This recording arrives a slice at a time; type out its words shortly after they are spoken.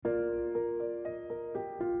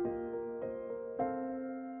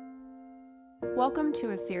Welcome to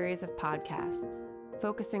a series of podcasts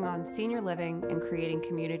focusing on senior living and creating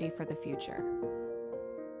community for the future.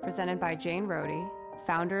 Presented by Jane Rohde,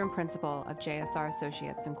 founder and principal of JSR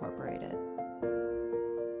Associates Incorporated.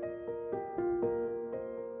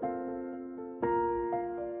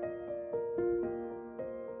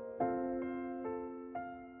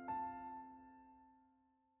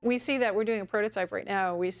 We see that we're doing a prototype right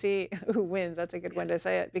now. We see who wins. That's a good one to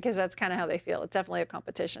say it, because that's kind of how they feel. It's definitely a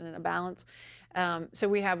competition and a balance. So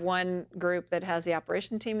we have one group that has the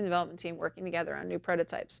operation team and development team working together on new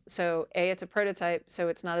prototypes. So it's a prototype, so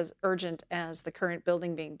it's not as urgent as the current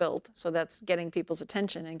building being built. So that's getting people's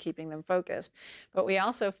attention and keeping them focused. But we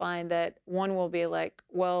also find that one will be like,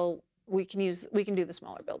 well, we can do the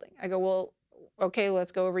smaller building. I go, well, okay,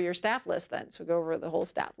 let's go over your staff list then. So we go over the whole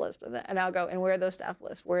staff list, and I'll go, and where are those staff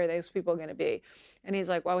lists? Where are those people going to be? And he's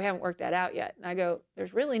like, well, we haven't worked that out yet. And I go,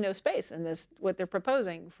 there's really no space in this, what they're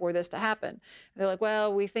proposing for this to happen. And they're like,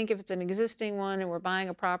 well, we think if it's an existing one and we're buying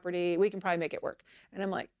a property, we can probably make it work. And I'm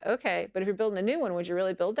like, okay, but if you're building a new one, would you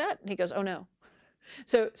really build that? And he goes, oh no.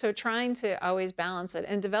 So trying to always balance it.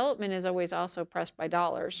 And development is always also pressed by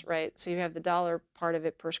dollars, right? So you have the dollar part of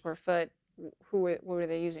it per square foot. What are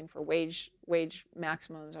they using for wage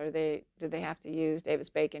maximums? Do they have to use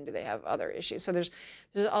Davis-Bacon? Do they have other issues? So there's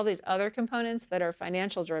all these other components that are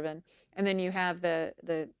financial driven, and then you have the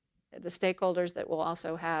stakeholders that will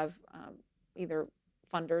also have either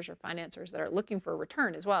funders or financiers that are looking for a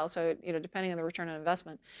return as well. So depending on the return on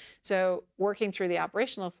investment. So working through the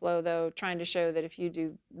operational flow, though, trying to show that if you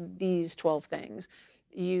do these 12 things,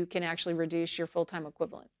 you can actually reduce your full-time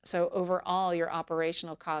equivalent. So overall, your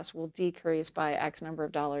operational costs will decrease by X number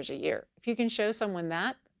of dollars a year. If you can show someone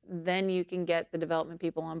that, then you can get the development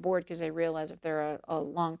people on board, because they realize if they're a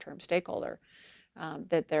long-term stakeholder,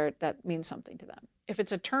 that means something to them. If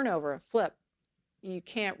it's a turnover, a flip, you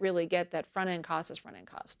can't really get that front-end cost as front-end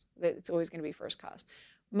cost. It's always going to be first cost.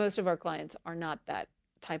 Most of our clients are not that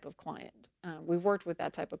type of client. We've worked with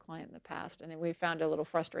that type of client in the past, and we found it a little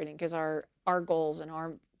frustrating, because our goals and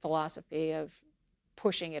our philosophy of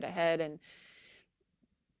pushing it ahead and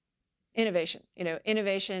innovation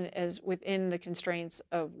is within the constraints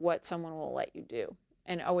of what someone will let you do,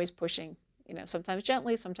 and always pushing, sometimes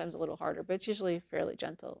gently, sometimes a little harder, but it's usually fairly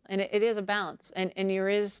gentle. And it is a balance. And there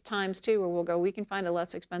is times too where we'll go, we can find a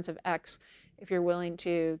less expensive X if you're willing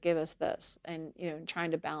to give us this, and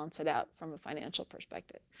trying to balance it out from a financial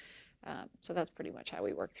perspective. So that's pretty much how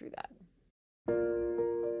we work through that.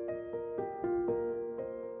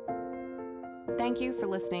 Thank you for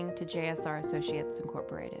listening to JSR Associates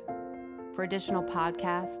Incorporated. For additional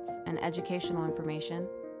podcasts and educational information,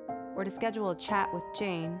 or to schedule a chat with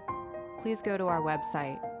Jane, please go to our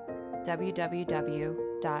website,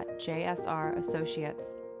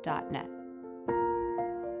 www.jsrassociates.net.